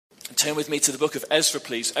Turn with me to the book of Ezra,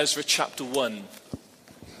 please. Ezra chapter 1.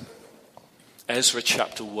 Ezra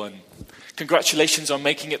chapter 1. Congratulations on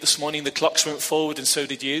making it this morning. The clocks went forward and so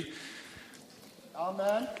did you.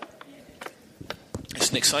 Amen. It's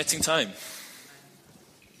an exciting time.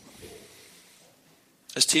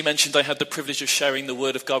 As T mentioned, I had the privilege of sharing the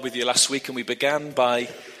word of God with you last week, and we began by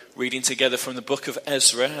reading together from the book of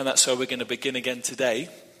Ezra, and that's where we're going to begin again today.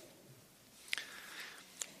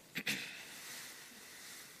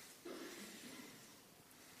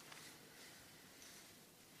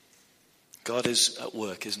 God is at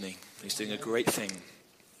work, isn't he? He's doing a great thing.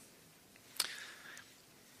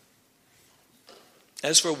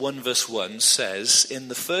 Ezra 1 verse 1 says, "In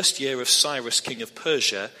the first year of Cyrus, king of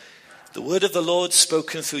Persia, the word of the Lord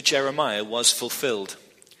spoken through Jeremiah was fulfilled.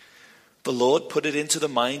 The Lord put it into the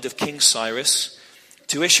mind of King Cyrus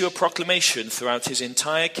to issue a proclamation throughout his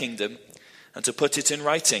entire kingdom and to put it in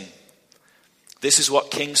writing. This is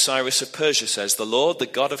what King Cyrus of Persia says, the Lord, the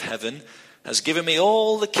God of heaven, has given me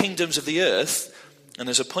all the kingdoms of the earth and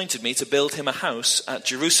has appointed me to build him a house at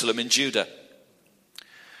Jerusalem in Judah.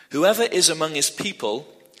 Whoever is among his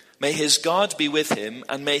people, may his God be with him,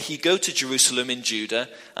 and may he go to Jerusalem in Judah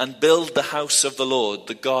and build the house of the Lord,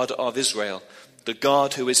 the God of Israel, the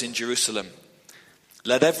God who is in Jerusalem.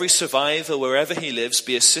 Let every survivor, wherever he lives,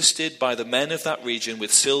 be assisted by the men of that region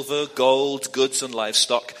with silver, gold, goods and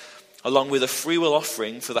livestock, along with a freewill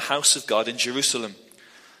offering for the house of God in Jerusalem.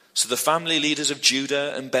 So the family leaders of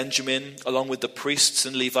Judah and Benjamin, along with the priests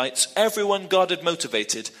and Levites, everyone God had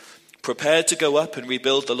motivated, prepared to go up and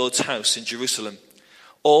rebuild the Lord's house in Jerusalem.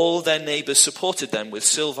 All their neighbors supported them with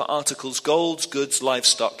silver articles, gold, goods,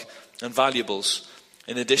 livestock, and valuables,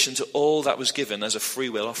 in addition to all that was given as a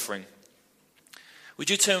freewill offering." Would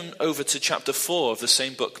you turn over to chapter 4 of the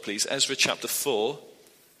same book, please? Ezra chapter 4.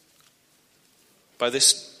 By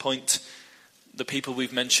this point, the people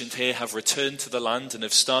we've mentioned here have returned to the land and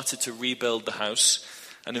have started to rebuild the house.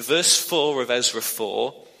 And in verse 4 of Ezra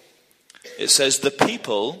 4, it says, "The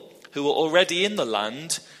people who were already in the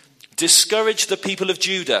land discouraged the people of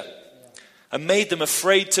Judah and made them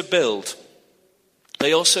afraid to build.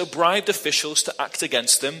 They also bribed officials to act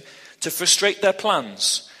against them to frustrate their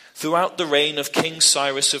plans throughout the reign of King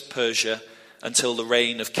Cyrus of Persia until the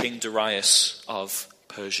reign of King Darius of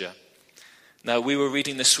Persia." Now, we were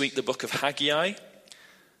reading this week the book of Haggai,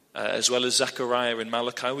 as well as Zechariah and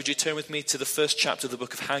Malachi. Would you turn with me to the first chapter of the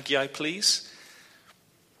book of Haggai, please?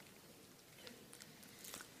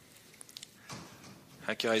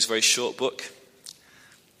 Haggai is a very short book.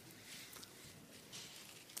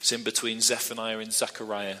 It's in between Zephaniah and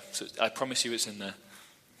Zechariah, so I promise you it's in there.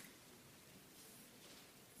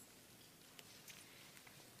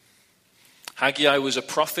 Haggai was a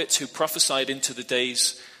prophet who prophesied into the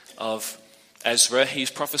days of Ezra.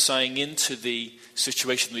 He's prophesying into the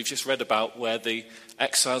situation we've just read about, where the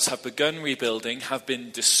exiles have begun rebuilding, have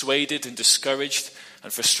been dissuaded and discouraged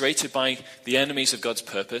and frustrated by the enemies of God's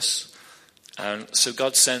purpose. And so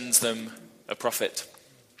God sends them a prophet.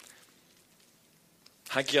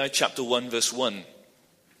 Haggai chapter 1 verse 1.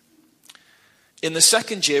 "In the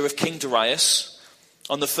second year of King Darius,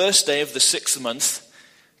 on the first day of the 6th month,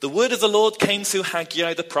 the word of the Lord came through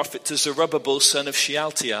Haggai the prophet to Zerubbabel son of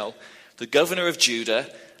Shealtiel, the governor of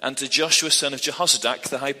Judah, and to Joshua son of Jehozadak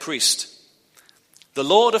the high priest. The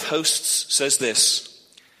Lord of hosts says this: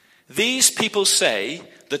 These people say,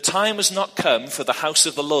 the time has not come for the house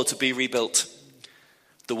of the Lord to be rebuilt.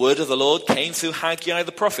 The word of the Lord came through Haggai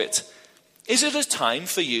the prophet. Is it a time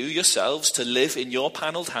for you yourselves to live in your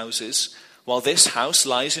paneled houses while this house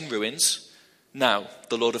lies in ruins? Now,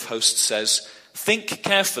 the Lord of hosts says, think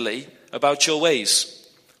carefully about your ways.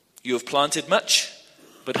 You have planted much,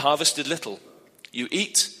 but harvested little. You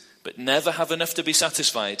eat, but never have enough to be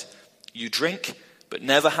satisfied. You drink, but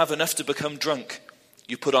never have enough to become drunk.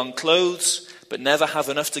 You put on clothes, but never have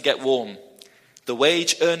enough to get warm. The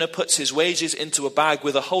wage earner puts his wages into a bag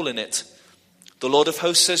with a hole in it. The Lord of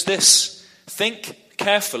hosts says this: think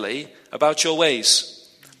carefully about your ways.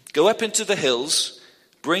 Go up into the hills,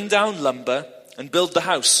 bring down lumber, and build the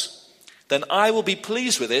house. Then I will be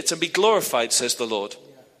pleased with it and be glorified, says the Lord.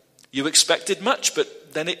 You expected much,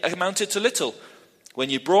 but then it amounted to little. When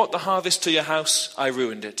you brought the harvest to your house, I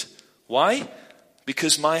ruined it. Why?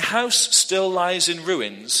 Because my house still lies in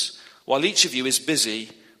ruins, while each of you is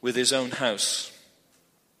busy with his own house.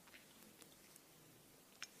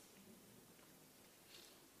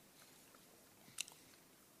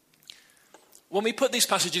 When we put these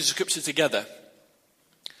passages of Scripture together,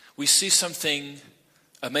 we see something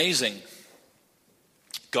amazing.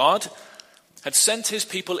 God had sent his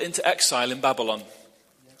people into exile in Babylon.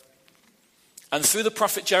 And through the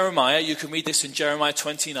prophet Jeremiah, you can read this in Jeremiah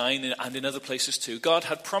 29 and in other places too, God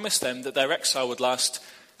had promised them that their exile would last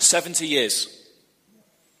 70 years.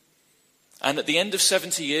 And at the end of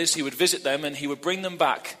 70 years, he would visit them and he would bring them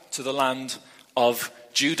back to the land of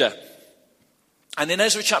Judah. And in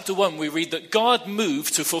Ezra chapter 1, we read that God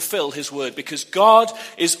moved to fulfill his word because God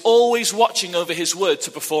is always watching over his word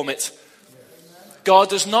to perform it. God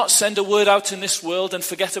does not send a word out in this world and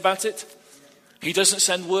forget about it. He doesn't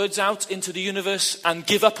send words out into the universe and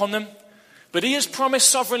give up on them. But he has promised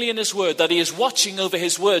sovereignly in his word that he is watching over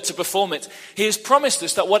his word to perform it. He has promised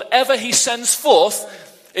us that whatever he sends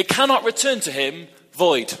forth, it cannot return to him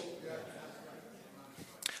void.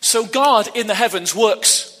 So God in the heavens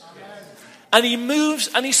works. And he moves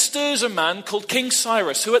and he stirs a man called King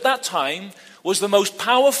Cyrus, who at that time was the most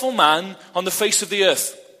powerful man on the face of the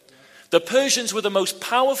earth. The Persians were the most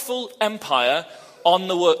powerful empire on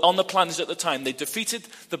the planet at the time. They defeated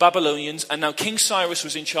the Babylonians, and now King Cyrus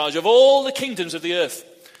was in charge of all the kingdoms of the earth.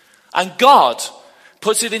 And God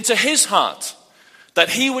puts it into his heart that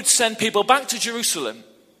he would send people back to Jerusalem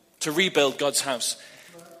to rebuild God's house.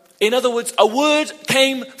 In other words, a word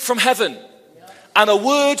came from heaven and a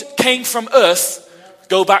word came from earth.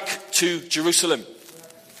 Go back to Jerusalem.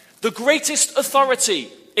 The greatest authority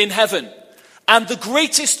in heaven and the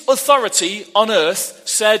greatest authority on earth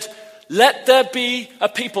said, let there be a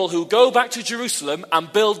people who go back to Jerusalem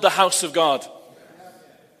and build the house of God.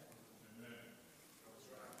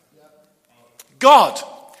 God,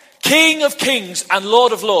 King of kings and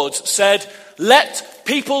Lord of lords, said, let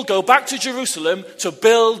people go back to Jerusalem to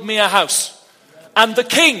build me a house. And the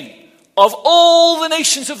King of all the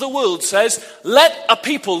nations of the world says, let a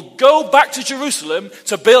people go back to Jerusalem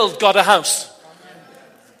to build God a house.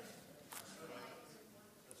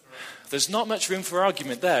 There's not much room for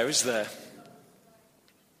argument there, is there?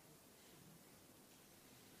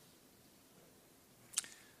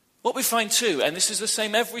 What we find too, and this is the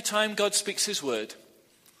same every time God speaks his word,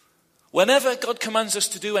 whenever God commands us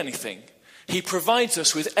to do anything, he provides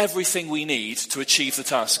us with everything we need to achieve the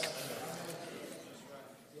task.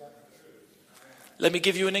 Let me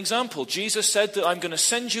give you an example. Jesus said that I'm going to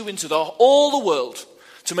send you into all the world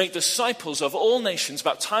to make disciples of all nations,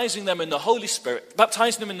 baptizing them in the Holy Spirit,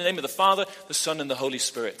 baptizing them in the name of the Father, the Son, and the Holy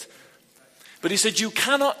Spirit. But he said, you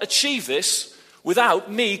cannot achieve this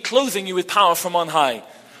without me clothing you with power from on high.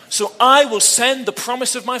 So I will send the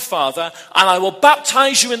promise of my Father, and I will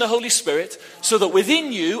baptize you in the Holy Spirit, so that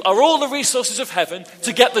within you are all the resources of heaven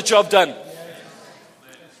to get the job done.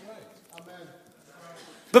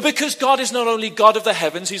 But because God is not only God of the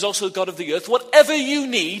heavens, he's also God of the earth, whatever you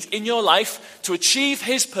need in your life to achieve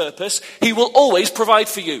his purpose, he will always provide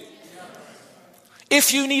for you.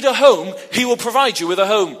 If you need a home, he will provide you with a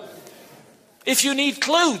home. If you need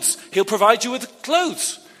clothes, he'll provide you with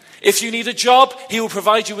clothes. If you need a job, he will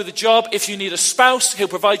provide you with a job. If you need a spouse, he'll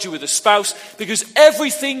provide you with a spouse. Because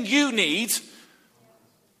everything you need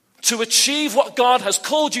to achieve what God has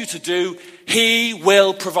called you to do, he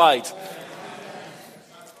will provide.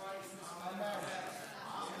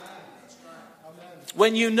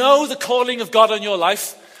 When you know the calling of God on your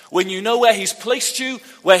life, when you know where he's placed you,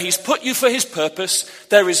 where he's put you for his purpose,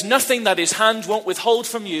 there is nothing that his hand won't withhold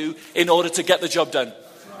from you in order to get the job done.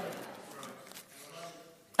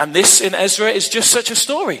 And this in Ezra is just such a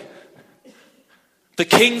story. The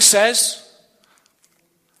king says,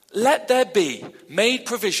 let there be made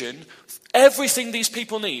provision, everything these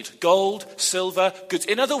people need, gold, silver, goods.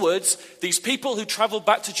 In other words, these people who traveled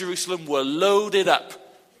back to Jerusalem were loaded up.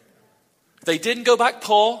 They didn't go back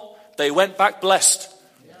poor, they went back blessed.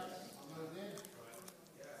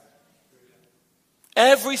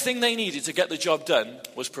 Everything they needed to get the job done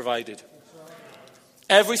was provided.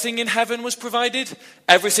 Everything in heaven was provided.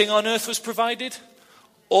 Everything on earth was provided.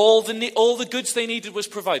 All the goods they needed was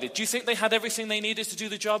provided. Do you think they had everything they needed to do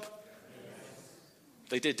the job?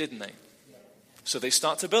 They did, didn't they? So they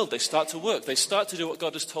start to build, they start to work, they start to do what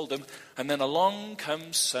God has told them, and then along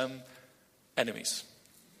comes some enemies.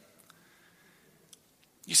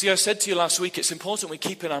 You see, I said to you last week, it's important we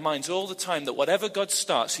keep in our minds all the time that whatever God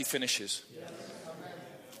starts, he finishes.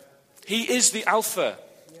 He is the Alpha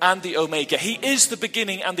and the Omega. He is the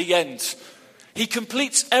beginning and the end. He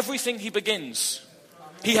completes everything he begins.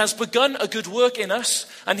 He has begun a good work in us,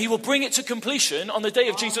 and he will bring it to completion on the day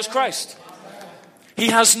of Jesus Christ. He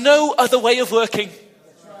has no other way of working.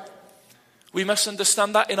 We must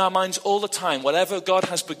understand that in our minds all the time. Whatever God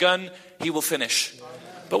has begun, he will finish.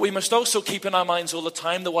 But we must also keep in our minds all the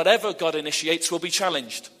time that whatever God initiates will be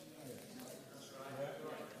challenged.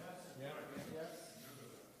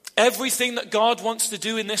 Everything that God wants to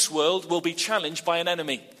do in this world will be challenged by an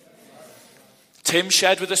enemy. Tim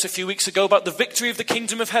shared with us a few weeks ago about the victory of the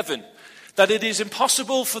kingdom of heaven, that it is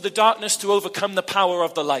impossible for the darkness to overcome the power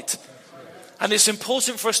of the light. And it's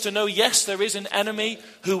important for us to know, yes, there is an enemy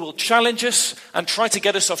who will challenge us and try to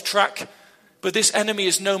get us off track, but this enemy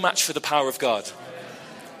is no match for the power of God.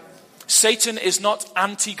 Satan is not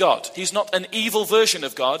anti-God. He's not an evil version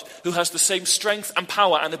of God who has the same strength and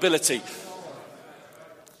power and ability.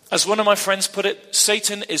 As one of my friends put it,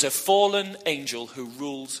 Satan is a fallen angel who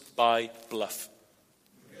rules by bluff.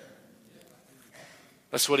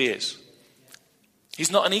 That's what he is.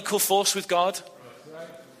 He's not an equal force with God.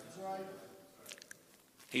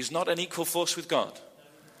 He's not an equal force with God.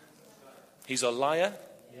 He's a liar.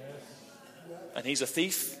 And he's a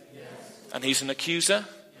thief. And he's an accuser.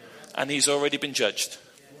 And he's already been judged.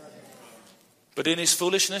 But in his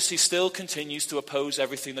foolishness, he still continues to oppose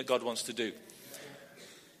everything that God wants to do.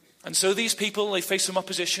 And so these people, they face some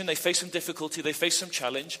opposition, they face some difficulty, they face some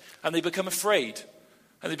challenge, and they become afraid,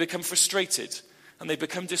 and they become frustrated, and they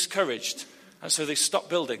become discouraged, and so they stop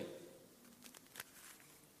building.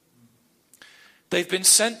 They've been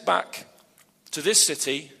sent back to this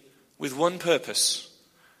city with one purpose: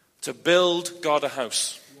 to build God a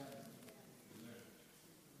house.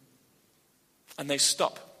 And they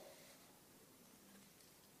stop.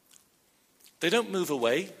 They don't move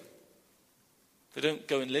away. They don't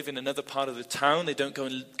go and live in another part of the town. They don't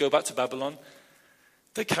go back to Babylon.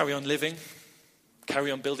 They carry on living,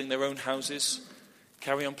 carry on building their own houses,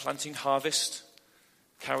 carry on planting harvest,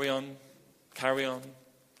 carry on.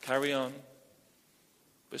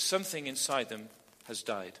 But something inside them has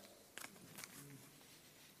died.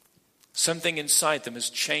 Something inside them has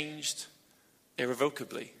changed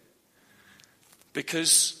irrevocably.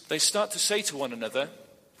 Because they start to say to one another,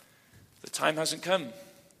 the time hasn't come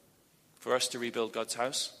for us to rebuild God's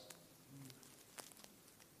house.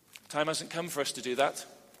 Time hasn't come for us to do that.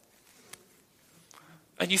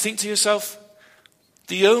 And you think to yourself,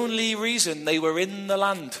 the only reason they were in the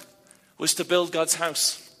land was to build God's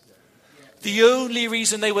house. The only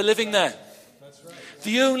reason they were living there.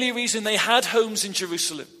 The only reason they had homes in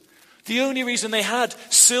Jerusalem. The only reason they had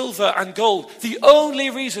silver and gold, the only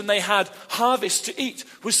reason they had harvest to eat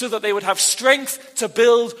was so that they would have strength to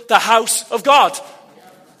build the house of God.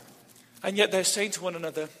 And yet they're saying to one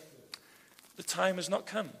another, the time has not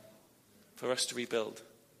come for us to rebuild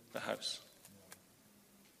the house.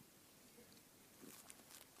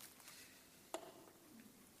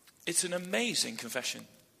 It's an amazing confession.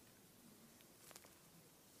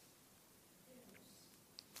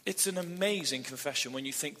 It's an amazing confession when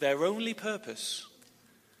you think their only purpose,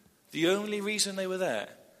 the only reason they were there,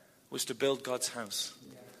 was to build God's house.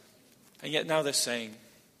 And yet now they're saying,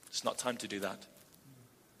 it's not time to do that.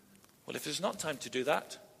 Well, if it's not time to do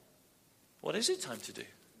that, what is it time to do?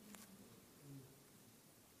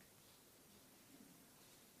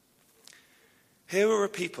 Here are a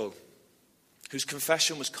people whose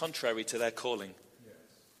confession was contrary to their calling.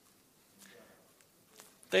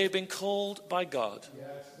 They had been called by God.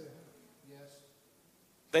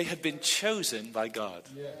 They had been chosen by God.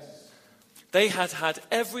 They had had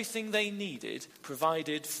everything they needed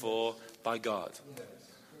provided for by God.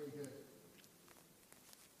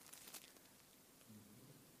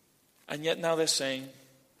 And yet now they're saying,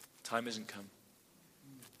 time hasn't come.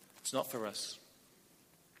 It's not for us.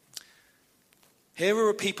 Here are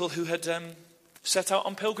a people who had set out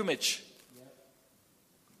on pilgrimage.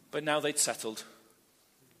 But now they'd settled.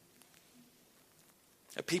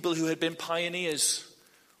 A people who had been pioneers,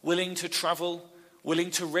 willing to travel,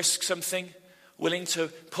 willing to risk something, willing to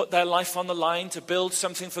put their life on the line to build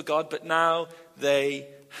something for God, but now they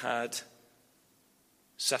had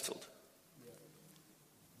settled.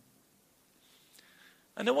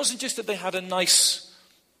 And it wasn't just that they had a nice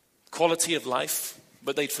quality of life,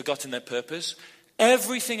 but they'd forgotten their purpose.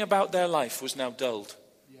 Everything about their life was now dulled.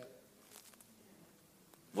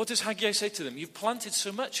 What does Haggai say to them? You've planted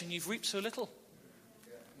so much and you've reaped so little.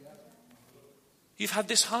 You've had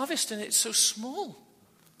this harvest and it's so small.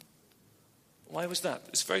 Why was that?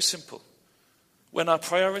 It's very simple. When our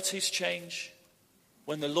priorities change,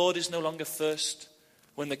 when the Lord is no longer first,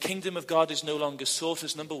 when the kingdom of God is no longer sought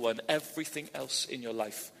as number one, everything else in your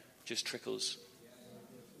life just trickles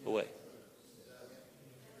away.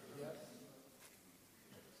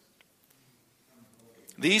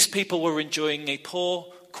 These people were enjoying a poor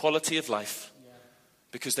quality of life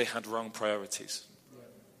because they had wrong priorities.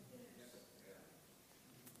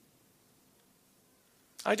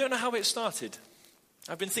 I don't know how it started.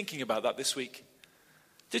 I've been thinking about that this week.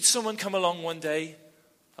 Did someone come along one day,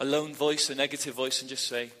 a lone voice, a negative voice, and just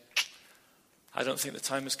say, I don't think the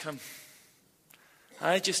time has come.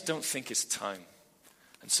 I just don't think it's time.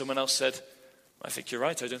 And someone else said, I think you're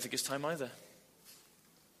right. I don't think it's time either.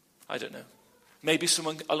 I don't know. Maybe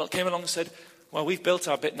someone came along and said, well, we've built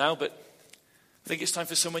our bit now, but I think it's time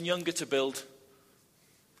for someone younger to build.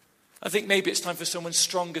 I think maybe it's time for someone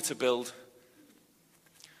stronger to build.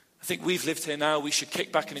 I think we've lived here now. We should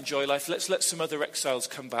kick back and enjoy life. Let's let some other exiles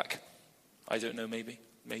come back. I don't know, maybe.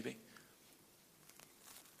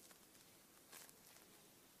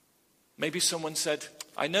 Maybe someone said,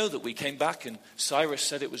 I know that we came back and Cyrus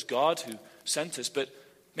said it was God who sent us, but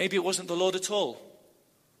maybe it wasn't the Lord at all.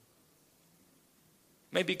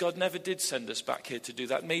 Maybe God never did send us back here to do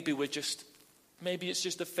that. Maybe it's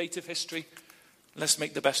just the fate of history. Let's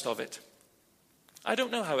make the best of it. I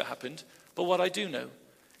don't know how it happened, but what I do know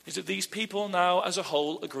is that these people now as a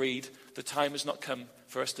whole agreed the time has not come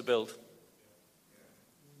for us to build.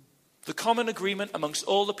 The common agreement amongst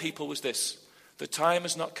all the people was this: the time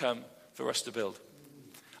has not come for us to build.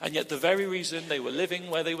 And yet the very reason they were living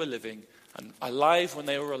where they were living and alive when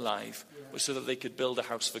they were alive was so that they could build a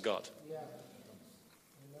house for God.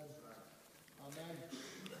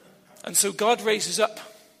 And so God raises up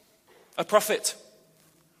a prophet.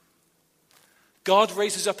 God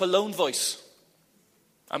raises up a lone voice,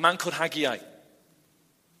 a man called Haggai.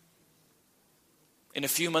 In a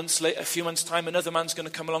few months time, another man's going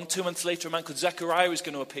to come along. 2 months later, a man called Zechariah is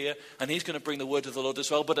going to appear, and he's going to bring the word of the Lord as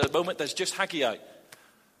well. But at the moment, there's just Haggai.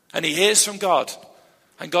 And he hears from God.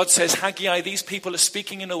 And God says, Haggai, these people are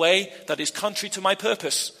speaking in a way that is contrary to my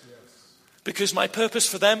purpose. Because my purpose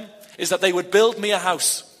for them is that they would build me a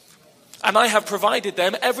house. And I have provided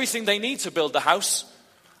them everything they need to build the house.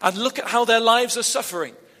 And look at how their lives are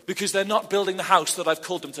suffering because they're not building the house that I've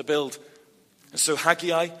called them to build. And so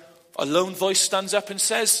Haggai, a lone voice, stands up and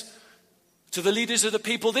says to the leaders of the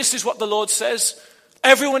people, this is what the Lord says.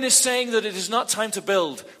 Everyone is saying that it is not time to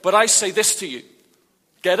build, but I say this to you.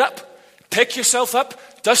 Get up, pick yourself up,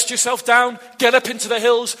 dust yourself down, get up into the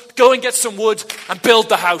hills, go and get some wood and build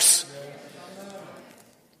the house.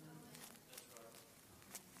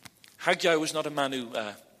 Haggai was not a man who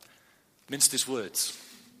minced his words.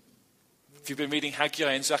 If you've been reading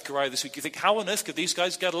Haggai and Zechariah this week, you think, how on earth could these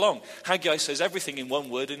guys get along? Haggai says everything in one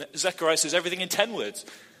word, and Zechariah says everything in 10 words.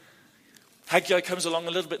 Haggai comes along a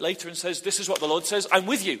little bit later and says, this is what the Lord says, I'm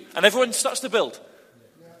with you. And everyone starts to build.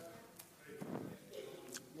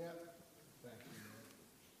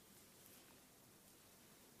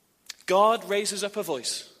 God raises up a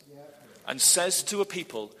voice and says to a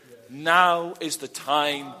people, now is the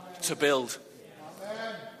time to build.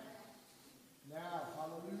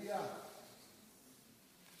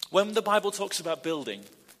 When the Bible talks about building,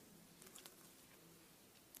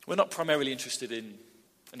 we're not primarily interested in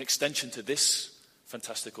an extension to this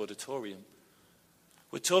fantastic auditorium.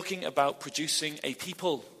 We're talking about producing a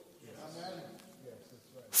people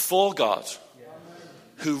for God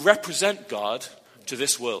who represent God to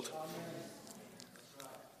this world.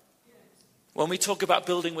 When we talk about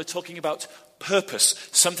building, we're talking about purpose,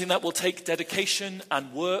 something that will take dedication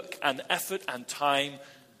and work and effort and time,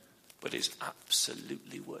 but is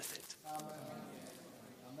absolutely worth it.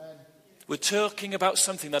 Amen. We're talking about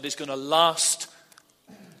something that is going to last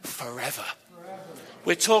forever.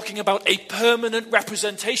 We're talking about a permanent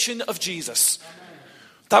representation of Jesus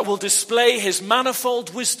that will display his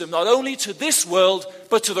manifold wisdom, not only to this world,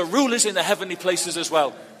 but to the rulers in the heavenly places as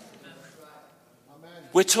well.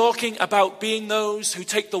 We're talking about being those who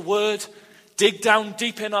take the word, dig down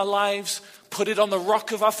deep in our lives, put it on the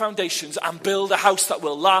rock of our foundations, and build a house that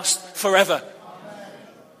will last forever.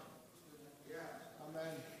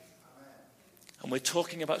 And we're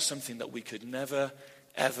talking about something that we could never,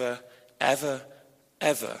 ever, ever,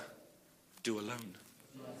 ever do alone.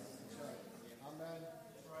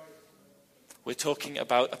 We're talking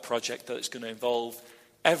about a project that is going to involve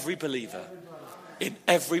every believer in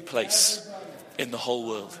every place in the whole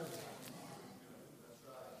world.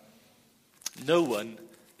 No one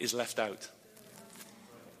is left out.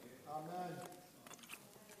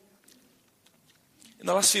 In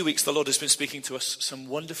the last few weeks, the Lord has been speaking to us some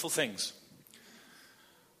wonderful things.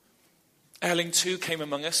 Erling too came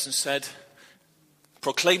among us and said,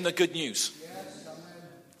 proclaim the good news. Yes,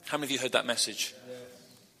 how many of you heard that message? Yes.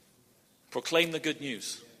 Proclaim the good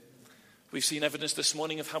news. We've seen evidence this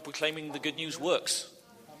morning of how proclaiming the good news works.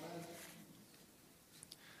 Amen.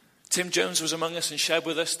 Tim Jones was among us and shared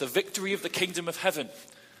with us the victory of the kingdom of heaven.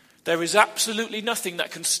 There is absolutely nothing that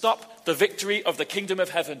can stop the victory of the kingdom of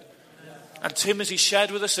heaven. And Tim, as he shared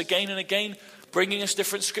with us again and again, bringing us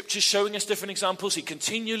different scriptures, showing us different examples, he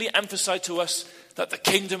continually emphasized to us that the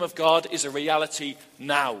kingdom of God is a reality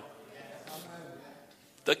now.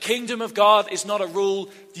 The kingdom of God is not a rule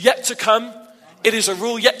yet to come. It is a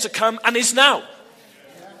rule yet to come and is now.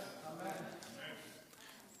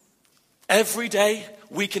 every day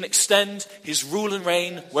we can extend his rule and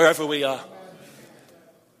reign wherever we are.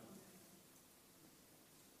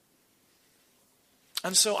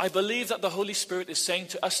 And so I believe that the Holy Spirit is saying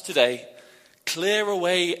to us today, clear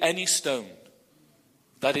away any stone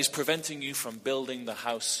that is preventing you from building the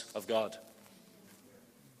house of God.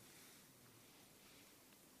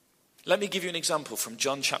 Let me give you an example from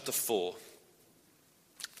John chapter 4.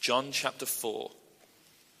 John chapter 4.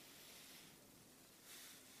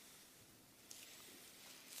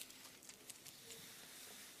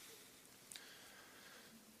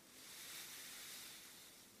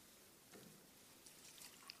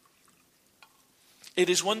 It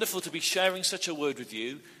is wonderful to be sharing such a word with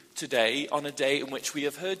you today on a day in which we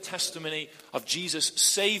have heard testimony of Jesus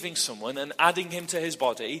saving someone and adding him to his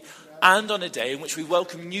body, and on a day in which we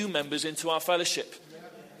welcome new members into our fellowship.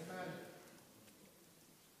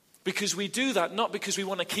 Because we do that not because we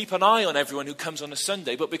want to keep an eye on everyone who comes on a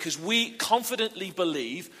Sunday, but because we confidently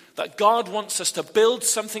believe that God wants us to build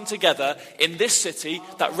something together in this city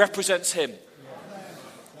that represents him.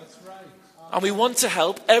 And we want to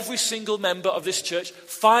help every single member of this church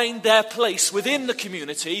find their place within the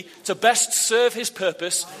community to best serve his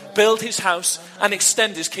purpose, build his house, and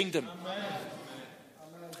extend his kingdom.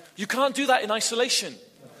 You can't do that in isolation.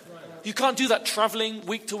 You can't do that traveling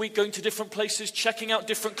week to week, going to different places, checking out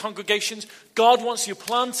different congregations. God wants you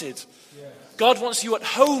planted. God wants you at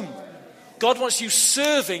home. God wants you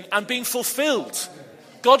serving and being fulfilled.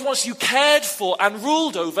 God wants you cared for and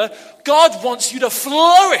ruled over. God wants you to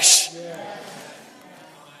flourish.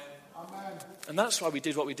 And that's why we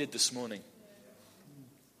did what we did this morning.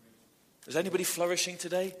 Is anybody flourishing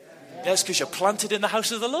today? Yes, because you're planted in the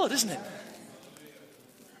house of the Lord, isn't it?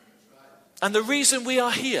 And the reason we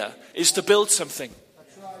are here is to build something.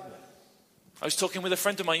 I was talking with a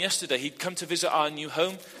friend of mine yesterday. He'd come to visit our new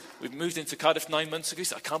home. We've moved into Cardiff 9 months ago. He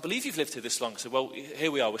said, I can't believe you've lived here this long. I said, well,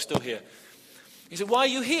 here we are. We're still here. He said, why are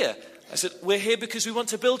you here? I said, we're here because we want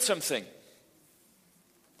to build something.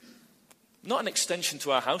 Not an extension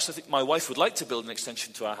to our house. I think my wife would like to build an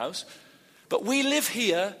extension to our house. But we live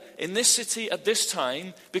here in this city at this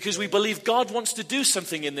time because we believe God wants to do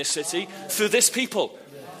something in this city through this people.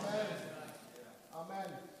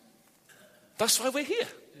 That's why we're here.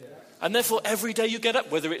 And therefore, every day you get up,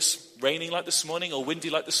 whether it's raining like this morning or windy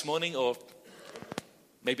like this morning, or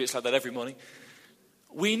maybe it's like that every morning,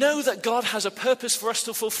 we know that God has a purpose for us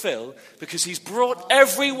to fulfill because he's brought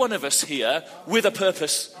every one of us here with a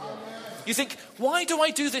purpose. You think, why do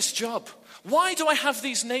I do this job? Why do I have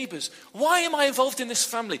these neighbors? Why am I involved in this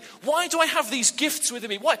family? Why do I have these gifts within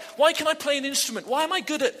me? Why can I play an instrument? Why am I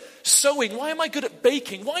good at sewing? Why am I good at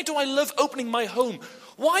baking? Why do I love opening my home?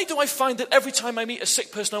 Why do I find that every time I meet a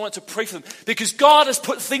sick person, I want to pray for them? Because God has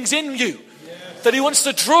put things in you that he wants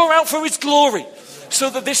to draw out for his glory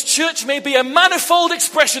so that this church may be a manifold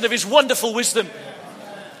expression of his wonderful wisdom.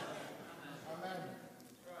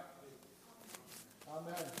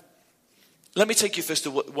 Let me take you first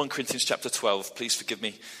to 1 Corinthians chapter 12. Please forgive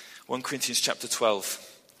me. 1 Corinthians chapter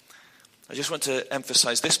 12. I just want to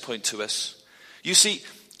emphasize this point to us. You see,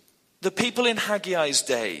 the people in Haggai's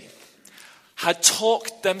day had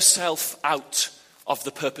talked themselves out of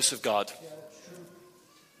the purpose of God.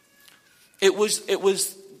 It was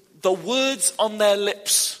the words on their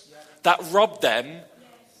lips that robbed them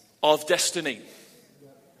of destiny.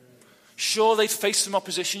 Sure, they'd face some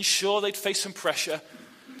opposition. Sure, they'd face some pressure.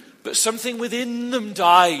 But something within them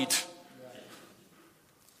died.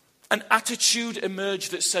 An attitude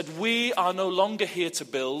emerged that said, we are no longer here to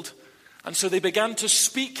build. And so they began to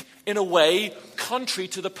speak in a way contrary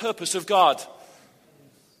to the purpose of God.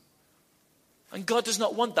 And God does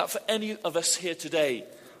not want that for any of us here today.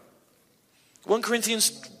 1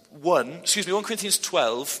 Corinthians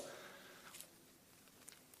 12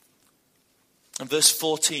 and verse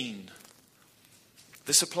 14.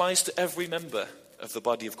 This applies to every member of the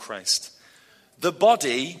body of Christ. The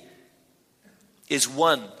body is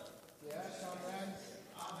one. Yes, amen.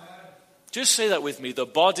 Just say that with me. The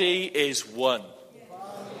body is one.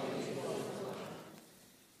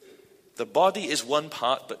 The body is one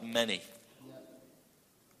part, but many.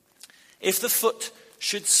 If the foot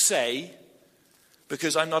should say,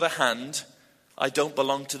 because I'm not a hand, I don't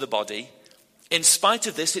belong to the body, in spite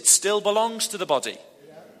of this, it still belongs to the body.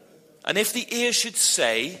 And if the ear should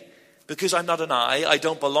say, because I'm not an eye, I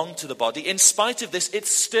don't belong to the body, in spite of this, it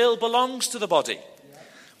still belongs to the body.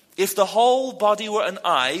 If the whole body were an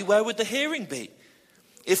eye, where would the hearing be?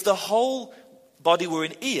 If the whole body were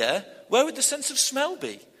an ear, where would the sense of smell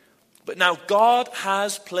be? But now God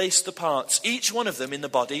has placed the parts, each one of them in the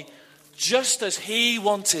body, just as he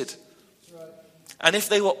wanted. And if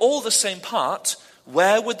they were all the same part,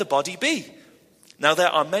 where would the body be? Now there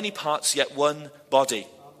are many parts, yet one body.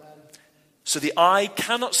 So the eye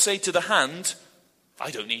cannot say to the hand,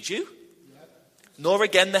 I don't need you. Nor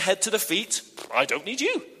again the head to the feet, I don't need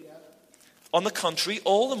you. On the contrary,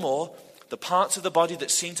 all the more, the parts of the body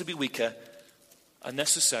that seem to be weaker are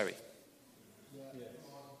necessary.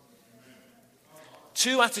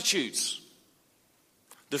 Two attitudes.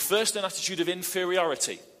 The first, an attitude of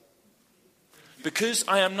inferiority. Because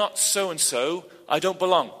I am not so-and-so, I don't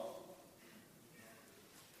belong.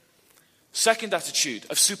 Second attitude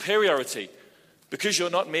of superiority. Because you're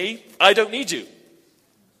not me, I don't need you.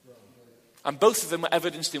 And both of them were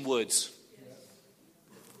evidenced in words.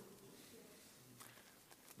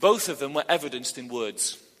 Both of them were evidenced in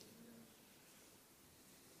words.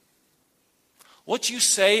 What you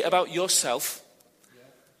say about yourself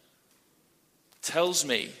tells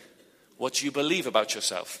me what you believe about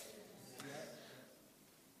yourself.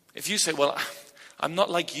 If you say, well, I'm not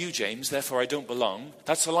like you, James, therefore I don't belong,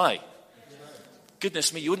 that's a lie.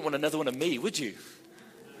 Goodness me, you wouldn't want another one of me, would you?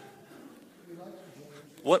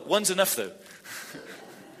 One's enough, though.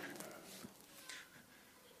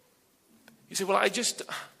 You say, well,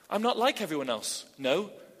 I'm not like everyone else.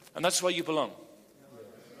 No, and that's why you belong.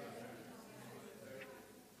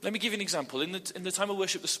 Let me give you an example. In the time of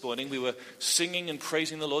worship this morning, we were singing and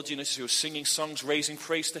praising the Lord. You notice we were singing songs, raising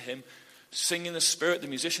praise to Him, singing in the Spirit. The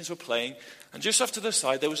musicians were playing. And just off to the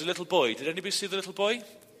side, there was a little boy. Did anybody see the little boy?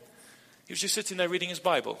 He was just sitting there reading his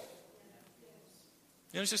Bible.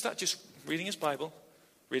 You notice that? Just reading his Bible,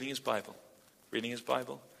 reading his Bible, reading his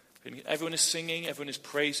Bible. Everyone is singing, everyone is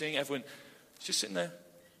praising, everyone is just sitting there,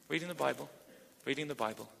 reading the Bible, reading the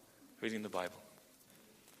Bible, reading the Bible.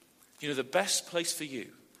 You know, the best place for you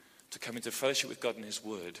to come into fellowship with God and His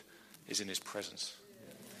Word is in His presence.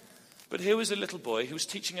 But here was a little boy who was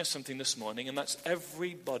teaching us something this morning, and that's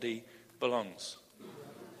everybody belongs.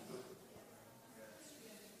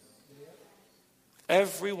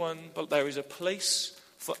 Everyone, but there is a place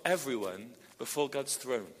for everyone before God's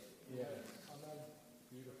throne.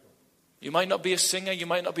 You might not be a singer, you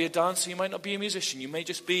might not be a dancer, you might not be a musician, you may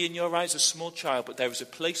just be in your eyes a small child, but there is a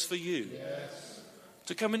place for you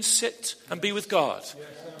to come and sit and be with God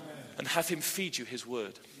and have Him feed you His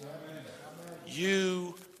Word.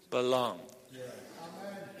 You belong.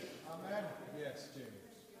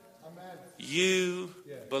 You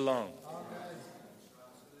belong.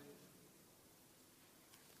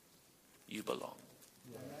 You belong.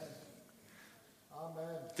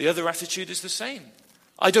 The other attitude is the same.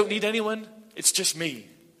 I don't need anyone. It's just me.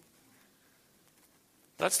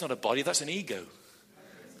 That's not a body, that's an ego.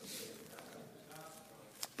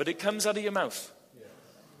 But it comes out of your mouth.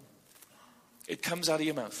 It comes out of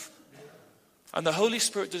your mouth. And the Holy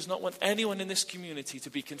Spirit does not want anyone in this community to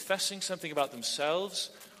be confessing something about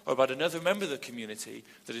themselves or about another member of the community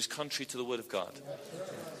that is contrary to the Word of God.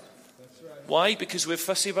 Why? Because we're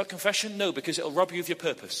fussy about confession? No, because it'll rob you of your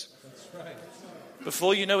purpose.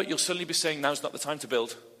 Before you know it, you'll suddenly be saying, now's not the time to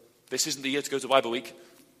build. This isn't the year to go to Bible week.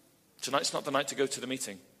 Tonight's not the night to go to the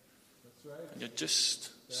meeting. And you're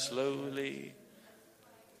just slowly,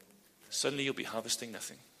 suddenly you'll be harvesting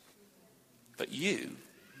nothing. But you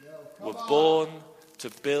were born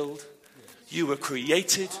to build. You were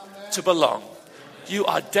created to belong. You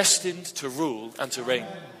are destined to rule and to reign.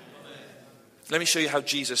 Let me show you how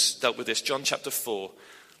Jesus dealt with this. John chapter 4.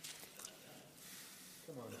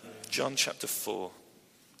 John chapter 4.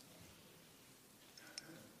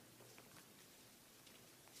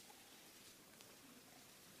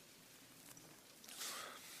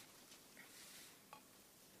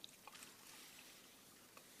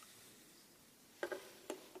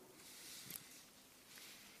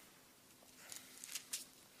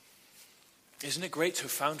 Isn't it great to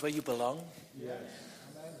have found where you belong? Yes.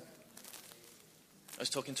 I was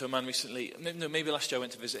talking to a man recently, maybe last year I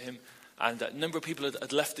went to visit him, and a number of people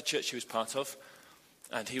had left the church he was part of,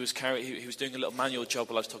 and he was doing a little manual job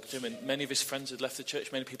while I was talking to him, and many of his friends had left the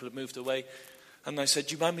church, many people had moved away. And I said,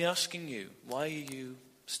 do you mind me asking you, why are you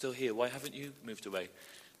still here? Why haven't you moved away?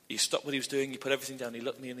 He stopped what he was doing, he put everything down, he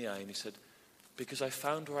looked me in the eye, and he said, because I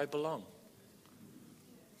found where I belong.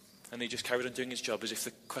 And he just carried on doing his job as if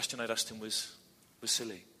the question I'd asked him was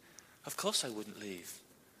silly. Of course I wouldn't leave.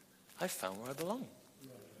 I found where I belong.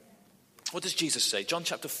 What does Jesus say? John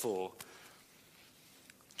chapter 4.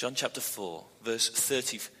 John chapter 4, verse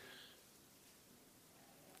 35.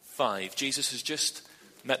 Jesus has just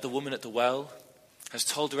met the woman at the well, has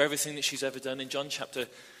told her everything that she's ever done. In John chapter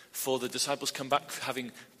 4, the disciples come back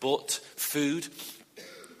having bought food.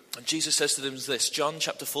 And Jesus says to them this, John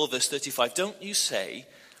chapter 4, verse 35. Don't you say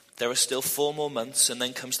there are still 4 more months and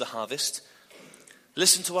then comes the harvest?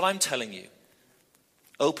 Listen to what I'm telling you.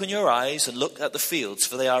 Open your eyes and look at the fields,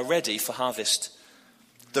 for they are ready for harvest.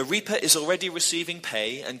 The reaper is already receiving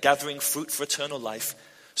pay and gathering fruit for eternal life,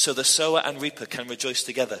 so the sower and reaper can rejoice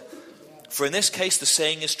together. For in this case the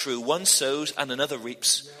saying is true, one sows and another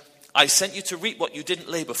reaps. I sent you to reap what you didn't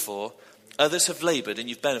labor for. Others have labored and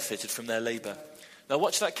you've benefited from their labor. Now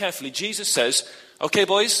watch that carefully. Jesus says, okay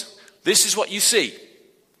boys, this is what you see.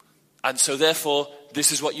 And so therefore,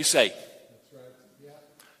 this is what you say.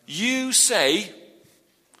 You say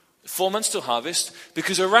 4 months till harvest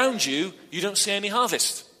because around you, you don't see any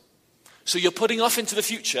harvest. So you're putting off into the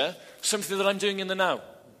future something that I'm doing in the now.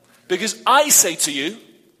 Because I say to you,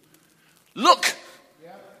 look,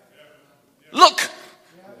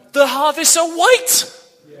 the harvests are white.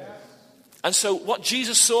 And so what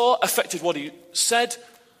Jesus saw affected what he said,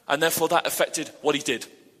 and therefore that affected what he did.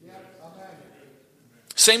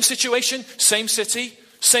 Same situation, same city,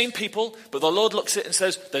 same people, but the Lord looks at it and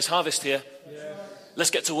says, there's harvest here.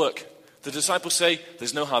 Let's get to work. The disciples say,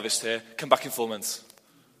 there's no harvest here. Come back in 4 months.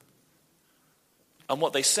 And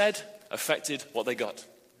what they said affected what they got.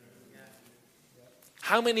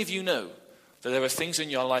 How many of you know that there are things in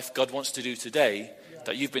your life God wants to do today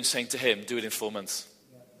that you've been saying to him, do it in 4 months?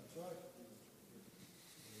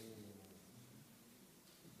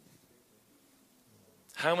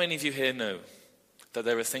 How many of you here know that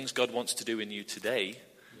there are things God wants to do in you today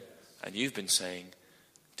and you've been saying,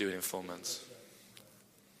 do it in 4 months?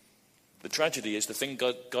 The tragedy is the thing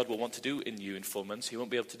God will want to do in you in 4 months, he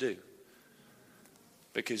won't be able to do.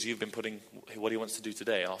 Because you've been putting what he wants to do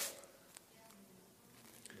today off.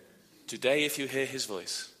 Today, if you hear his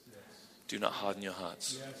voice, do not harden your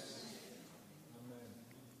hearts.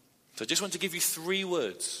 So I just want to give you 3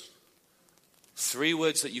 words. 3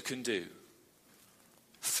 words that you can do.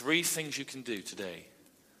 3 things you can do today.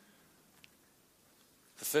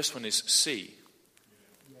 The first one is see.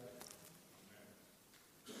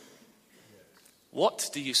 What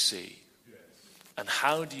do you see? And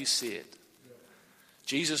how do you see it?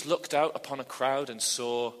 Jesus looked out upon a crowd and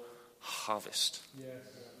saw harvest.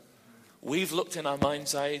 We've looked in our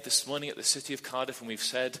mind's eye this morning at the city of Cardiff and we've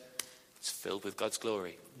said, it's filled with God's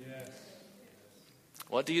glory.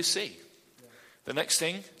 What do you see? The next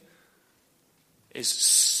thing is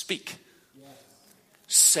speak.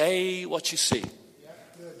 Say what you see.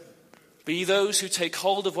 Be those who take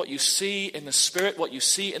hold of what you see in the Spirit, what you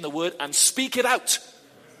see in the Word, and speak it out.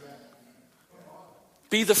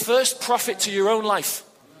 Be the first prophet to your own life.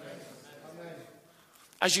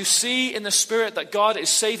 As you see in the Spirit that God is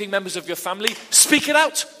saving members of your family, speak it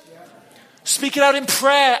out. Speak it out in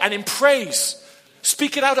prayer and in praise.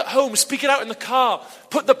 Speak it out at home. Speak it out in the car.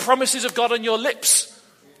 Put the promises of God on your lips.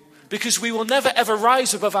 Because we will never ever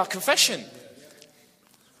rise above our confession.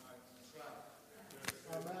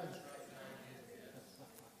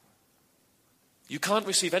 You can't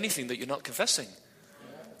receive anything that you're not confessing.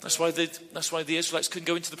 That's why the Israelites couldn't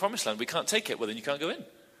go into the promised land. We can't take it. Well, then you can't go in.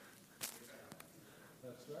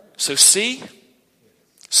 So see,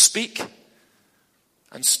 speak,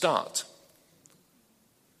 and start.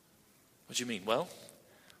 What do you mean? Well,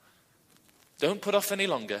 don't put off any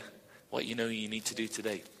longer what you know you need to do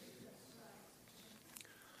today.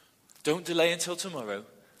 Don't delay until tomorrow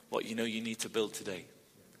what you know you need to build today.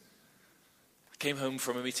 I came home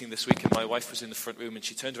from a meeting this week and my wife was in the front room and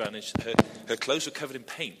she turned around and her clothes were covered in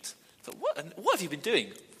paint. I thought, what have you been doing?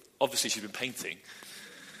 Obviously she'd been painting.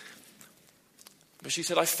 But she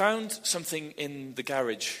said, I found something in the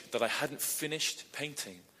garage that I hadn't finished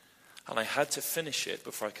painting. And I had to finish it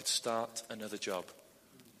before I could start another job.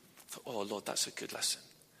 I thought, oh Lord, that's a good lesson.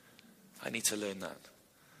 I need to learn that.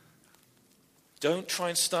 Don't try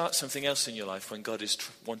and start something else in your life when God is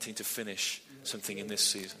wanting to finish something in this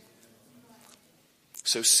season.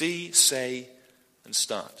 So see, say, and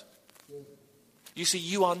start. You see,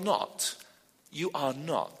 you are not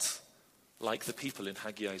like the people in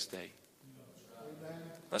Haggai's day.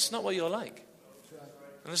 That's not what you're like.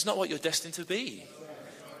 And that's not what you're destined to be.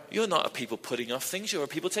 You're not a people putting off things, you're a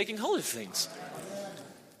people taking hold of things.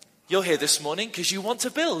 You're here this morning because you want to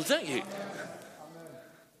build, don't you?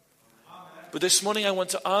 But this morning I want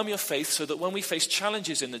to arm your faith so that when we face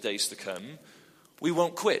challenges in the days to come, we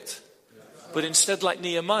won't quit. But instead, like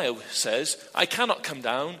Nehemiah says, I cannot come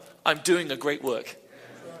down, I'm doing a great work.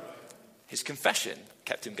 His confession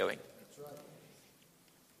kept him going.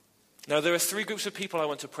 Now there are 3 groups of people I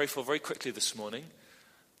want to pray for very quickly this morning.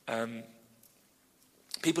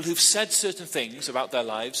 People who've said certain things about their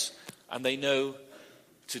lives and they know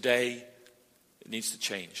today it needs to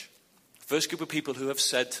change. First group of people who have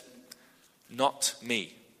said, not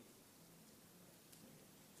me.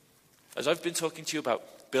 As I've been talking to you about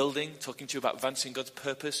building, talking to you about advancing God's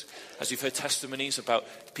purpose, as you've heard testimonies about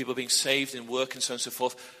people being saved in work and so on and so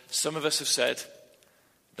forth, some of us have said,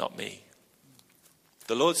 not me.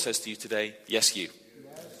 The Lord says to you today, yes, you.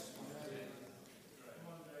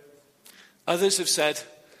 Others have said,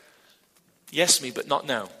 yes, me, but not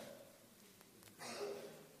now.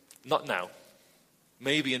 Not now.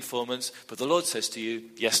 Maybe in 4 months, but the Lord says to you,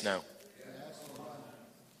 yes, now.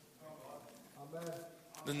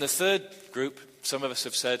 Then the third group, some of us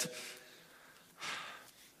have said,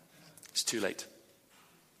 it's too late.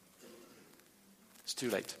 It's too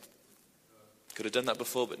late. Could have done that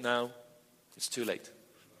before, but now it's too late.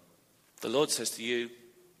 The Lord says to you,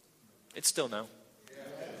 it's still now.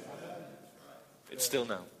 It's still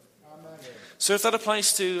now. So if that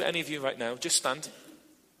applies to any of you right now, just stand.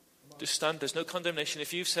 Just stand. There's no condemnation.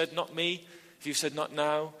 If you've said, not me, if you've said, not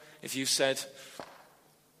now, if you've said,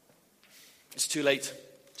 it's too late,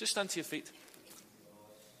 just stand to your feet.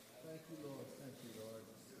 Thank you, Lord. Thank you, Lord.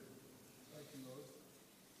 Thank you, Lord.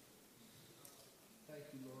 Thank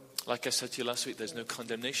you, Lord. Like I said to you last week, there's no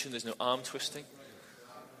condemnation, there's no arm twisting.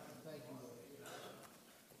 Thank you,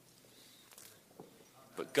 Lord.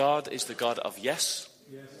 But God is the God of yes.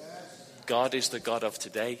 Yes. God is the God of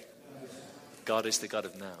today. God is the God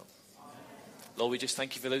of now. Lord, we just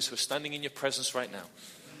thank you for those who are standing in your presence right now.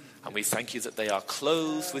 And we thank you that they are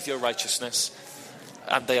clothed with your righteousness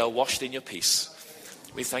and they are washed in your peace.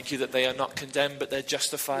 We thank you that they are not condemned, but they're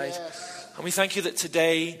justified. Yes. And we thank you that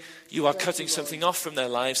today you are cutting something off from their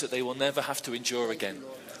lives that they will never have to endure again.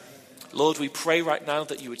 Lord, we pray right now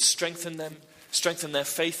that you would strengthen them, strengthen their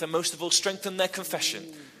faith, and most of all, strengthen their confession.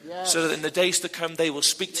 Yes. So that in the days to come, they will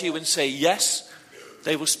speak to you and say, yes.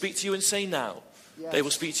 They will speak to you and say, now. Yes. They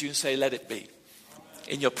will speak to you and say, let it be.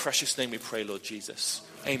 In your precious name we pray, Lord Jesus.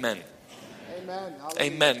 Amen. Amen. Hallelujah.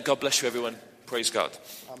 Amen. God bless you, everyone. Praise God.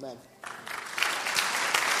 Amen.